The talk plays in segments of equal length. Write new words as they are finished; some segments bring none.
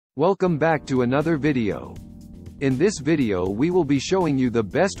Welcome back to another video. In this video we will be showing you the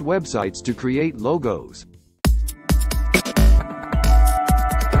best websites to create logos.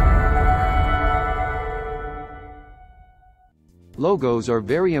 Logos are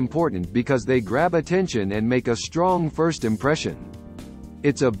very important because they grab attention and make a strong first impression.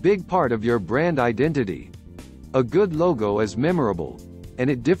 It's a big part of your brand identity. A good logo is memorable, and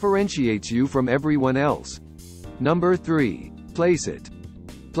it differentiates you from everyone else. Number 3. Placeit.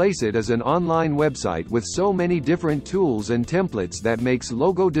 Placeit is an online website with so many different tools and templates that makes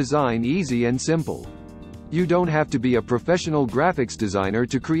logo design easy and simple. You don't have to be a professional graphics designer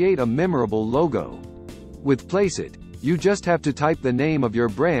to create a memorable logo. With Placeit, you just have to type the name of your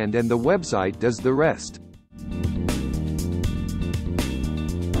brand and the website does the rest.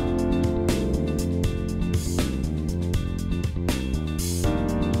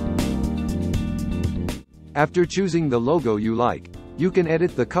 After choosing the logo you like, you can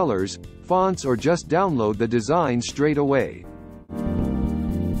edit the colors, fonts, or just download the design straight away.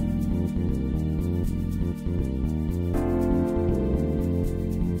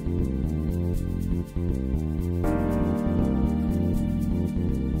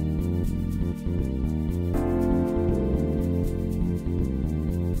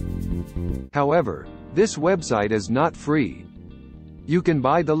 However, this website is not free. You can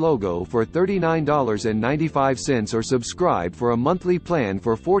buy the logo for $39.95 or subscribe for a monthly plan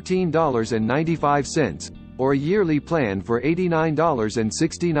for $14.95, or a yearly plan for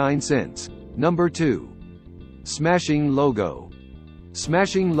 $89.69. Number 2. Smashing Logo.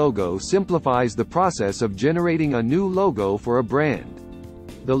 Smashing Logo simplifies the process of generating a new logo for a brand.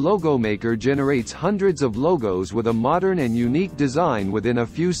 The logo maker generates hundreds of logos with a modern and unique design within a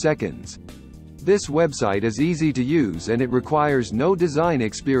few seconds. This website is easy to use and it requires no design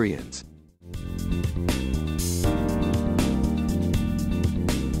experience.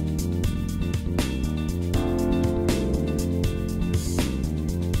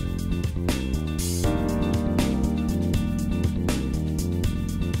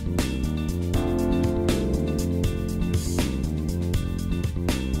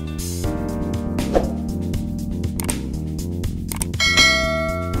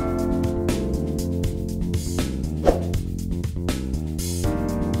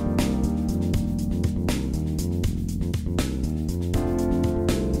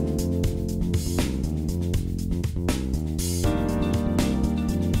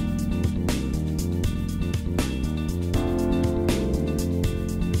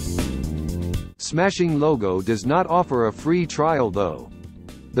 Smashing Logo does not offer a free trial though.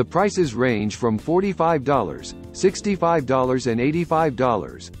 The prices range from $45, $65, and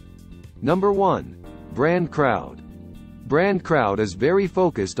 $85. Number 1. BrandCrowd. BrandCrowd is very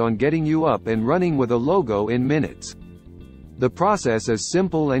focused on getting you up and running with a logo in minutes. The process is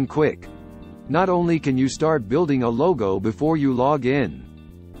simple and quick. Not only can you start building a logo before you log in,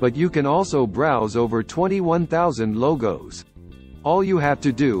 but you can also browse over 21,000 logos. All you have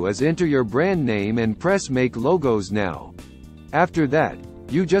to do is enter your brand name and press Make Logos Now. After that,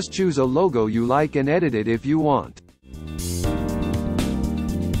 you just choose a logo you like and edit it if you want.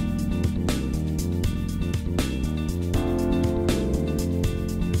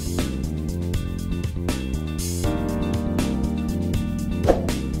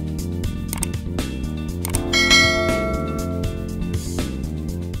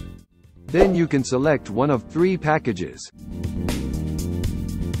 Then you can select one of 3 packages.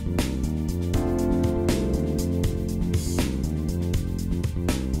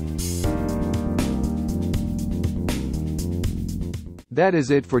 That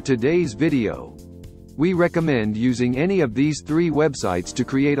is it for today's video. We recommend using any of these 3 websites to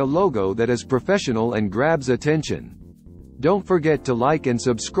create a logo that is professional and grabs attention. Don't forget to like and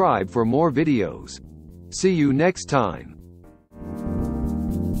subscribe for more videos. See you next time.